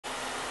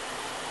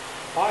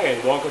Hi,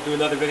 and welcome to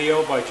another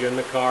video by Jim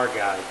the Car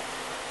Guy.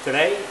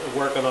 Today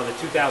we're working on the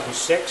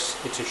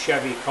 2006. It's a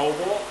Chevy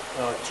Cobalt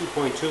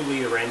 2.2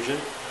 liter engine.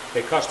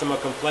 The customer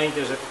complaint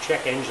is that the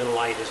check engine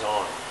light is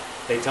on.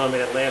 They tell me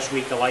that last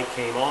week the light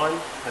came on,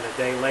 and a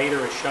day later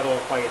it shut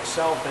off by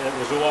itself, and it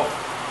was off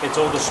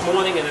until this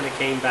morning, and then it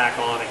came back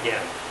on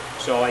again.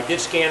 So I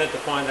did scan it to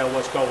find out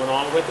what's going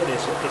on with it.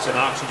 It's an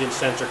oxygen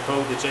sensor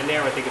code that's in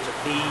there. I think it's a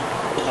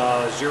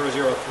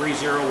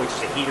P0030, which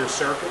is a heater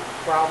circuit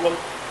problem.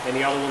 And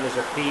the other one is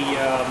a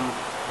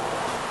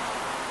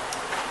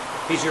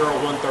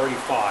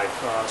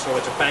P0135, so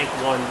it's a bank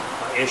one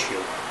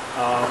issue.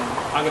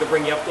 I'm going to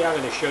bring you up there. I'm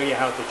going to show you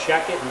how to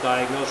check it and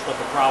diagnose what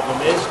the problem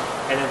is,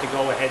 and then to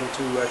go ahead and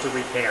to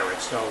repair it.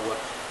 So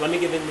let me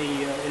get in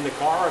the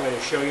car. I'm going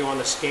to show you on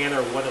the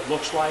scanner what it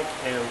looks like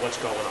and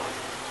what's going on.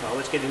 So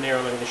let's get in there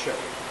and I'm going to show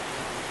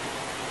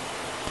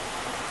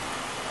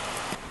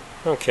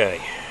you.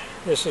 Okay,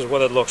 this is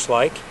what it looks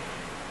like.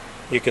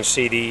 You can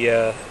see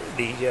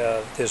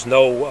there's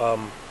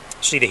no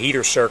see the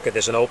heater circuit.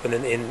 There's an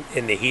opening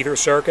in the heater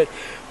circuit.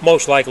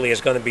 Most likely it's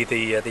going to be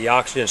the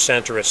oxygen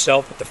sensor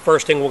itself. But the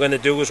first thing we're going to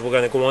do is we're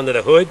going to go under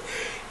the hood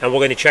and we're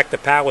going to check the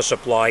power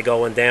supply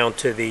going down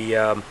to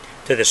the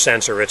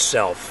sensor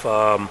itself.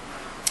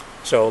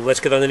 So let's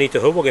get underneath the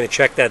hood. We're going to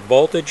check that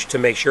voltage to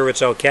make sure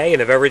it's okay,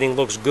 and if everything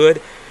looks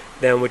good,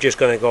 then we're just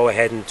going to go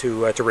ahead and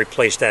to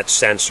replace that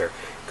sensor,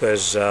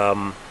 because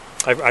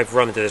I've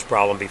run into this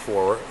problem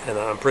before, and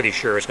I'm pretty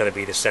sure it's going to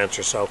be the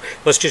sensor. So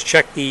let's just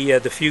check the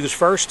fuse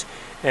first,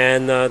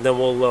 and then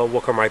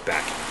we'll come right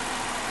back.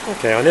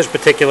 Okay, on this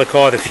particular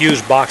car, the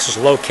fuse box is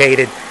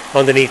located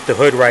underneath the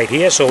hood right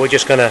here, so we're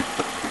just going to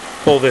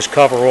pull this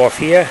cover off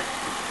here,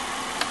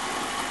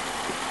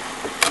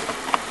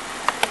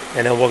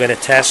 and then we're going to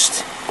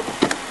test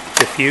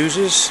the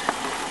fuses.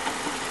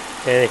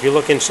 And if you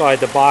look inside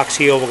the box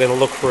here, we're going to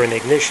look for an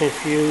ignition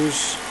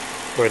fuse,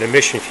 or an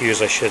emission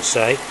fuse I should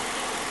say.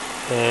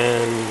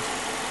 And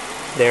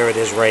there it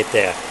is right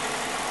there.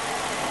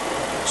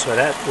 So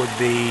that would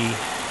be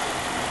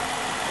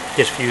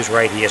this fuse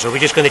right here. So we're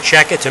just going to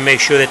check it to make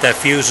sure that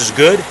fuse is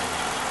good.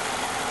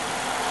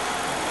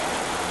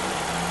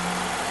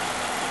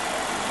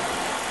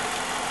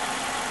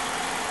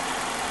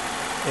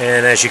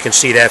 And as you can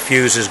see, that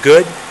fuse is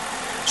good.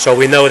 So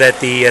we know that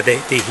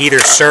the heater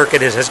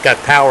circuit has got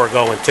power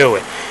going to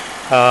it.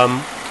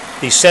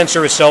 The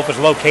sensor itself is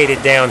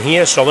located down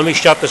here, so let me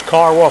shut this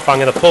car off. I'm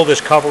going to pull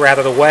this cover out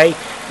of the way,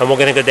 and we're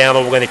going to go down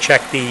and we're going to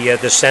check the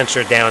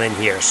sensor down in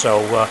here. So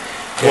I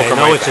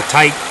know it's a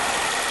tight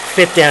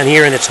fit down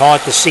here and it's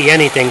hard to see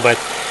anything, but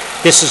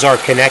this is our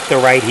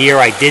connector right here.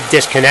 I did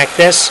disconnect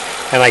this,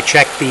 and I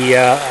checked the,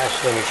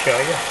 actually let me show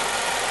you.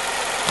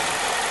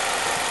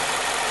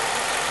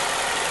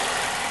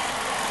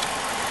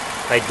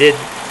 I did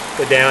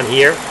go down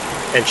here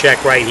and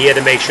check right here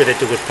to make sure that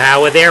there was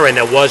power there, and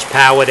there was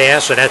power there.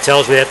 So that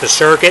tells me that the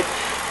circuit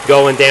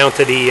going down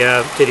to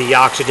the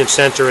oxygen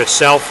sensor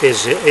itself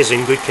is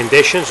in good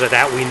condition, so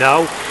that we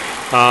know.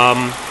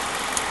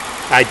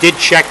 I did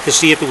check to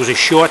see if there was a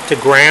short to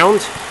ground,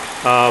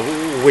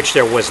 which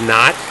there was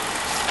not.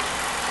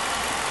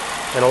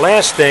 And the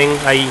last thing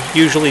I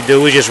usually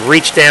do is just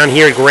reach down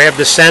here, grab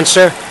the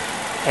sensor,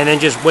 and then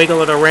just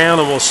wiggle it around,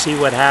 and we'll see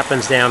what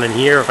happens down in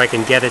here, if I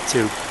can get it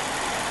to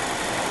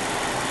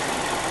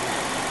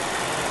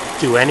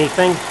do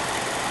anything.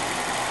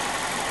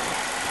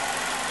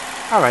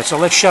 Alright, so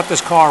let's shut this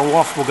car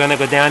off. We're going to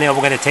go down there, we're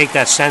going to take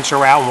that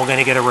sensor out, and we're going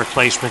to get a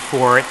replacement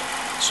for it.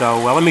 So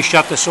let me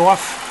shut this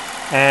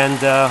off, and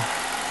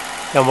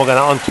then we're going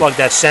to unplug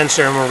that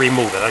sensor and we'll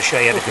remove it. I'll show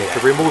you how to do that.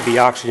 To remove the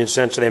oxygen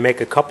sensor, they make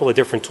a couple of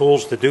different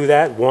tools to do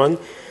that. One,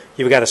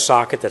 you've got a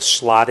socket that's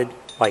slotted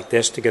like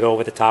this to get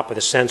over the top of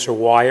the sensor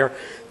wire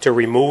to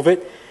remove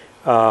it.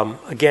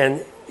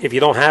 Again, if you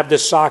don't have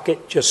this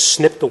socket, just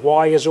snip the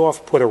wires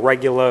off, put a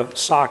regular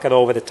socket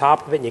over the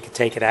top of it, and you can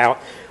take it out.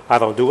 I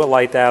don't do it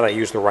like that. I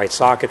use the right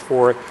socket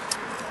for it.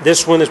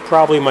 This one is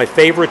probably my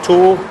favorite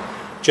tool,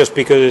 just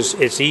because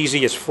it's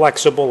easy, it's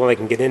flexible, and I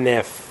can get in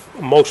there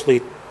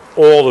mostly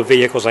all the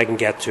vehicles I can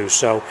get to.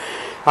 So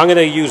I'm going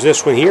to use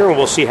this one here, and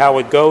we'll see how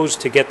it goes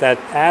to get that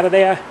out of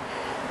there.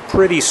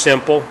 Pretty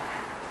simple.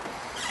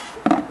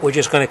 We're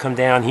just going to come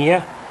down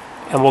here,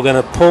 and we're going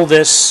to pull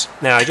this.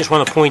 Now, I just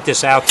want to point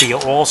this out to you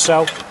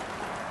also.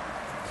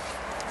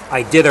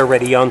 I did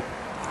already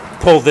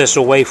pull this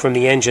away from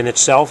the engine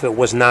itself. It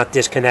was not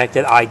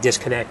disconnected. I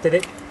disconnected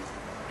it.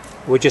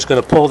 We're just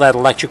going to pull that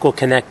electrical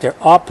connector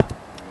up,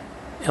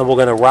 and we're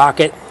going to rock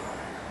it,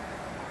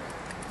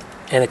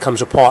 and it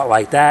comes apart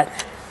like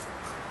that.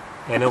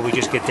 And then we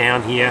just get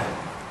down here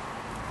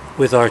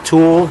with our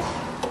tool.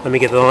 Let me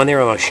get it on there,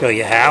 and I'll show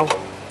you how.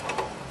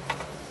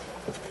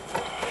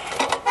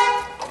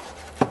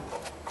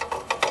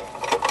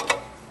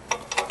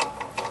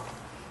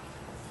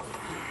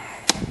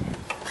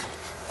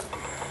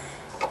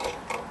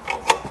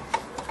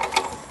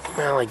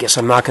 Well, I guess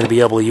I'm not going to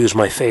be able to use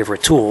my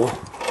favorite tool.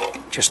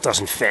 It just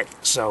doesn't fit.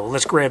 So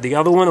let's grab the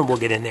other one and we'll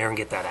get in there and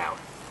get that out.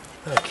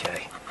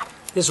 Okay.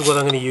 This is what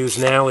I'm going to use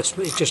now. It's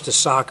just a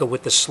socket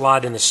with the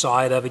slot in the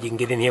side of it. You can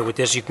get in here with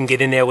this. You can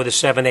get in there with a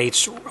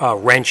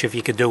 7/8 wrench if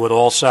you could do it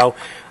also.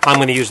 I'm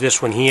going to use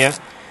this one here.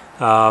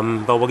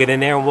 But we'll get in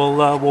there and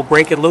we'll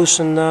break it loose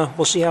and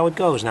we'll see how it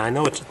goes. Now I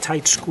know it's a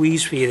tight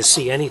squeeze for you to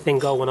see anything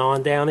going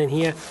on down in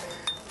here,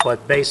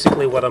 but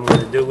basically what I'm going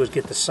to do is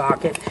get the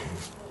socket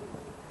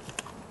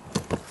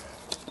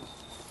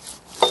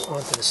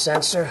onto the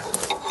sensor.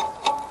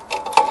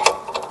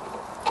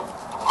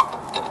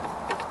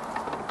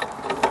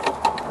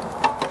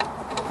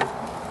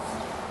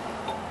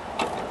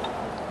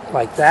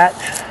 Like that.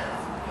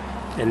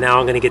 And now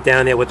I'm going to get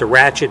down there with the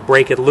ratchet,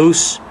 break it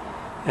loose.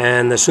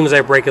 And as soon as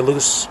I break it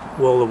loose,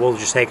 we'll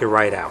just take it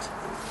right out.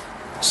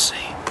 Let's see.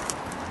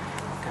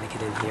 Gotta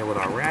get in here with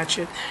our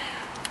ratchet.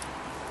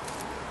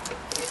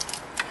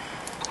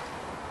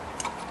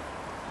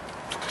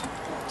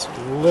 It's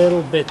a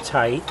little bit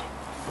tight.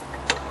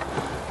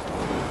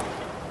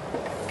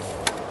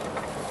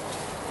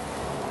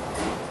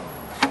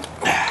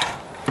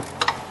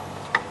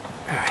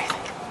 Alright.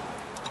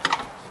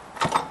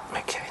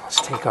 Okay,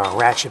 let's take our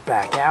ratchet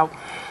back out.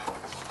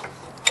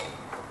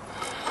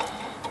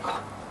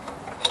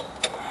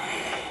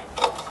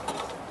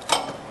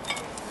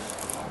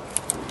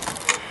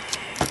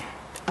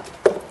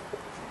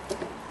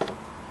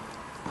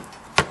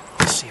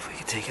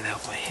 Take it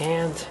out by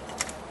hand.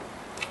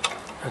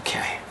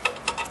 Okay.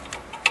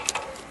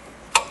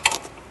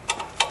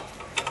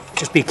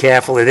 Just be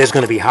careful, it is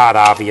going to be hot,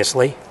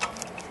 obviously.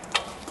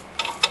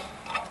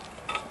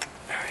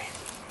 Alright.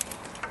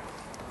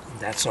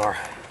 That's our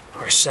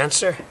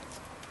sensor.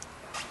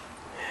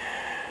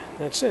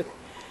 That's it.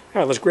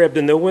 Alright, let's grab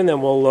the new one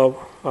and we'll, oh,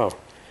 look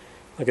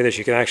at this,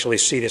 you can actually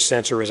see the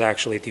sensor is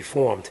actually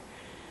deformed.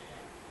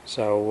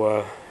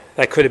 So,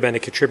 that could have been a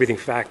contributing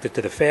factor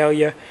to the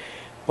failure.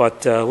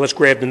 But let's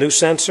grab the new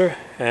sensor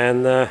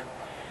and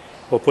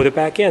we'll put it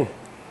back in.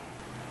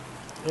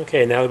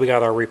 Okay, now that we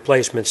got our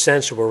replacement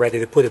sensor, we're ready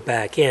to put it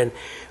back in.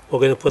 We're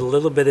going to put a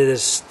little bit of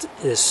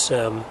this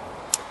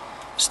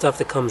stuff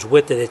that comes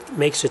with it. It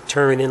makes it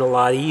turn in a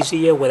lot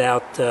easier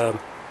without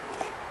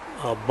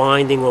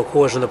binding or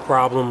causing a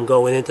problem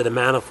going into the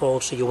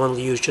manifold. So you want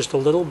to use just a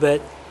little bit,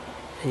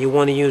 and you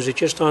want to use it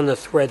just on the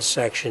thread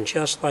section,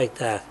 just like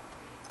that.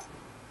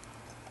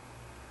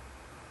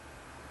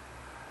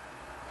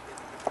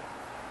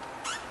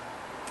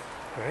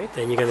 Alright,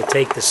 then you're going to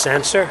take the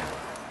sensor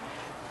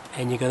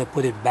and you're going to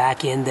put it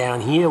back in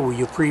down here where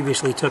you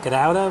previously took it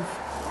out of,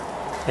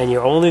 and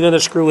you're only going to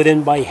screw it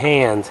in by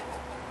hand.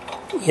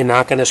 You're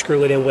not going to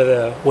screw it in with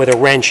a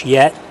wrench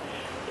yet.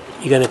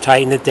 You're going to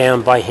tighten it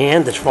down by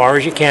hand as far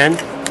as you can.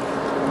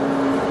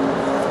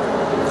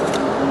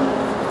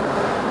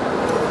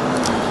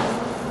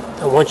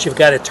 And once you've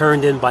got it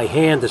turned in by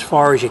hand as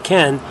far as you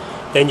can,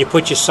 then you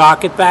put your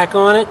socket back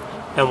on it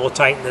and we'll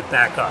tighten it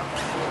back up.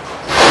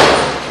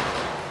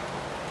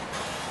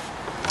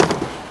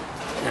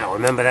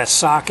 Remember, that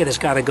socket has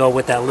got to go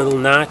with that little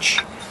notch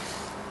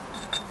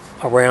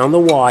around the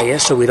wire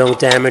so we don't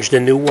damage the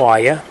new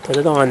wire. Put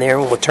it on there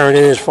and we'll turn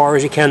it as far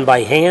as you can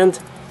by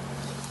hand.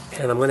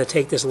 And I'm going to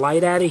take this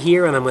light out of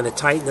here and I'm going to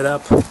tighten it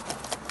up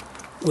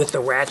with the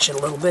ratchet a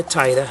little bit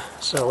tighter.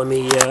 So let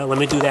me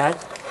do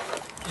that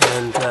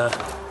and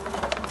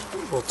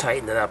we'll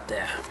tighten it up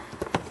there.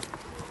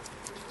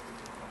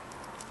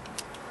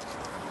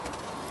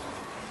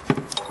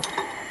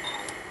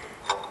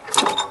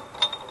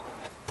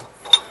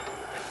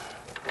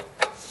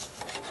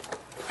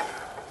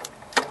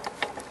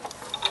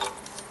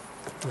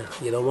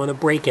 You don't want to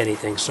break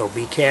anything, so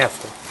be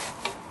careful.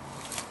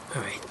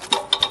 Alright.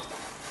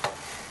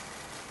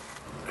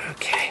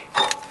 Okay.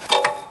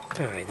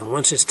 Alright, and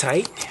once it's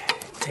tight,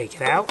 take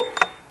it out.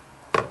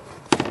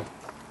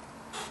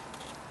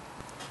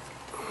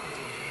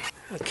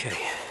 Okay.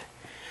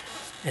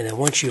 And then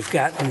once you've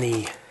gotten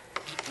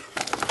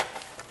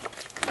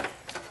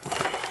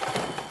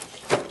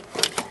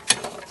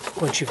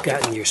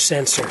your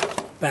sensor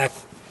back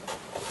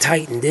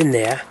tightened in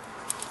there,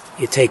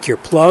 you take your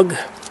plug,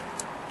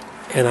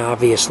 and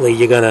obviously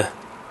you're going to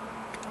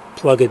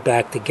plug it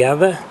back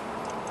together.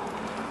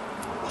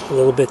 A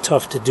little bit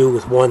tough to do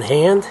with one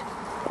hand.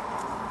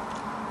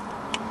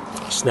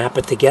 Snap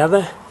it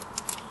together.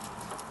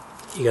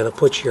 You're going to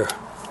put your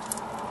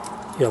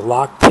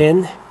lock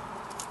pin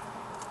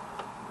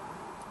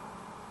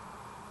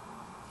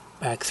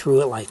back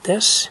through it like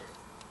this.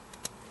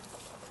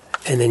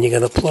 And then you're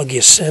going to plug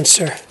your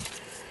sensor.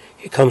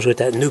 It comes with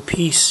that new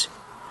piece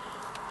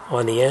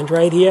on the end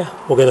right here.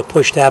 We're going to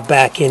push that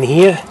back in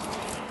here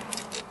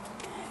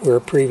where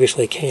it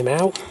previously came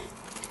out,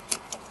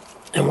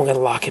 and we're going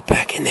to lock it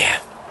back in there.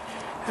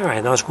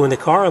 Alright, now let's go in the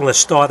car and let's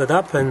start it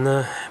up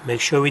and make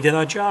sure we did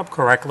our job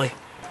correctly.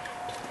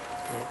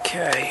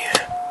 Okay.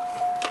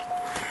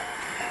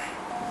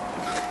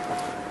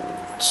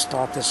 Let's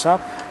start this up.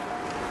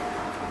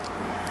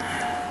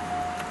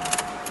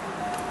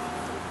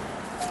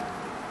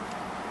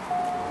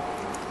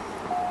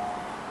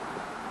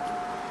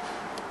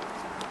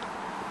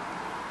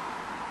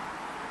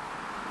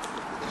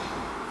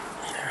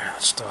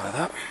 Start it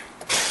up.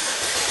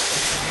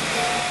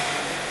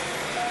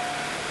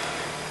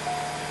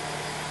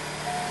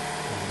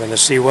 going to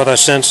see what our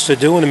sensors are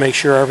doing to make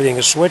sure everything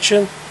is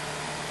switching.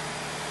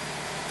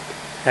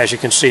 As you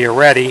can see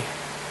already,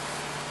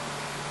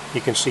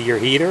 you can see your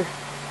heater.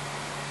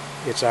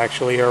 It's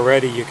actually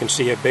already, you can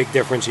see a big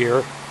difference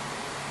here.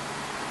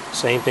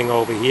 Same thing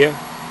over here.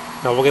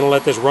 Now we're going to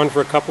let this run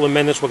for a couple of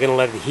minutes. We're going to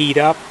let it heat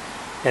up,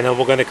 and then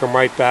we're going to come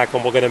right back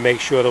and we're going to make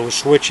sure that we're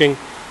switching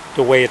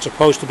the way it's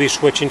supposed to be,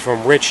 switching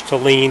from rich to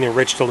lean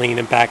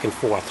and back and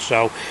forth.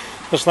 So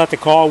let's let the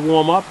car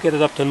warm up, get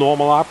it up to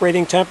normal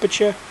operating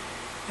temperature,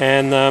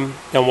 and then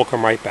we'll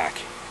come right back.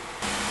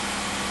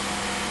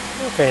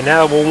 Okay,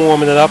 now we're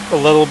warming it up a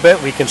little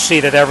bit. We can see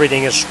that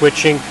everything is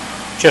switching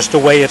just the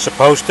way it's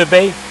supposed to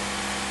be.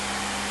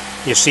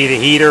 You see the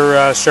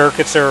heater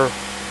circuits are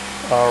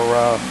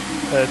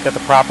got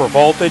the proper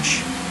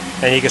voltage,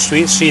 and you can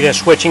see they're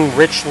switching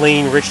rich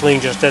lean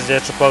just as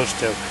it's supposed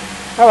to.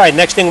 All right,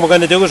 next thing we're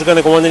going to do is we're going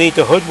to go underneath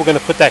the hood. We're going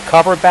to put that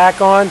cover back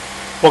on.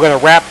 We're going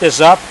to wrap this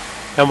up,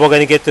 and we're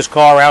going to get this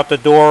car out the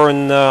door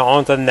and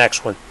on to the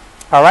next one.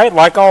 All right,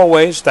 like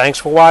always, thanks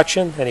for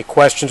watching. Any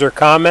questions or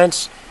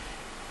comments,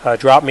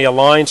 drop me a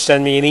line,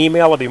 send me an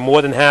email. I'll be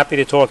more than happy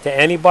to talk to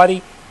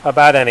anybody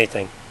about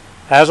anything.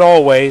 As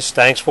always,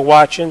 thanks for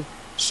watching.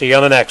 See you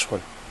on the next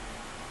one.